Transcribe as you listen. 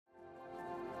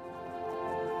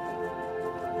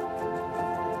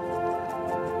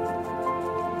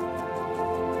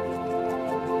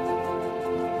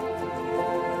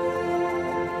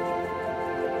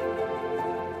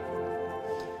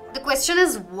question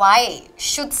is, why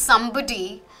should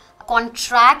somebody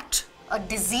contract a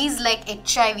disease like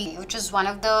HIV, which is one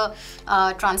of the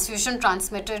transfusion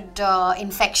transmitted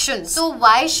infections? So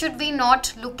why should we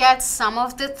not look at some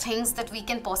of the things that we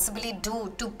can possibly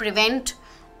do to prevent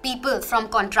people from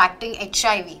contracting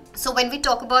HIV? So when we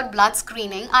talk about blood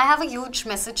screening, I have a huge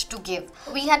message to give.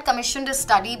 We had commissioned a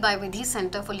study by Vidhi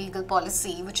Center for Legal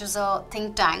Policy, which is a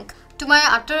think tank. To my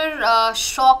utter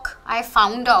shock, I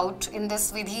found out in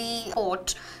this Vidhi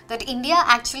report that India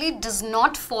actually does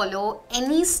not follow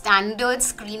any standard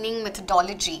screening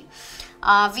methodology.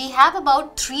 We have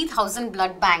about 3,000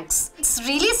 blood banks. It's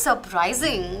really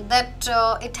surprising that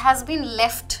it has been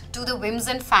left to the whims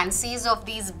and fancies of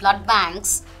these blood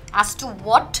banks as to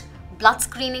what blood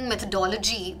screening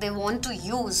methodology they want to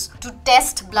use to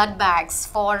test blood bags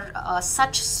for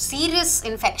such serious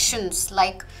infections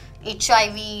like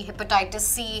HIV, Hepatitis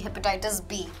C, Hepatitis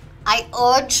B. I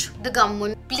urge the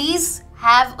government, please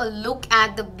have a look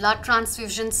at the blood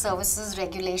transfusion services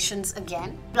regulations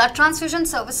again. Blood transfusion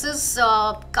services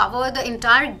cover the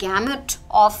entire gamut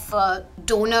of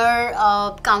donor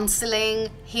counseling,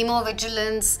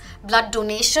 hemovigilance, blood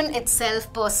donation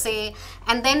itself per se,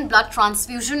 and then blood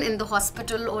transfusion in the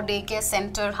hospital or daycare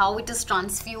center, how it is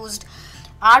transfused.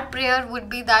 Our prayer would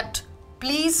be that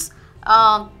please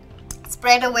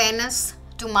spread awareness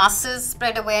to masses,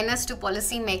 spread awareness to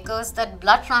policy makers that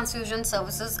blood transfusion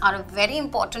services are a very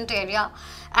important area,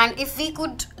 and if we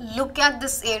could look at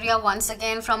this area once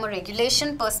again from a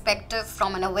regulation perspective,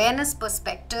 from an awareness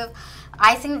perspective,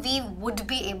 I think we would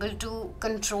be able to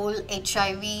control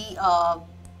HIV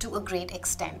to a great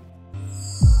extent.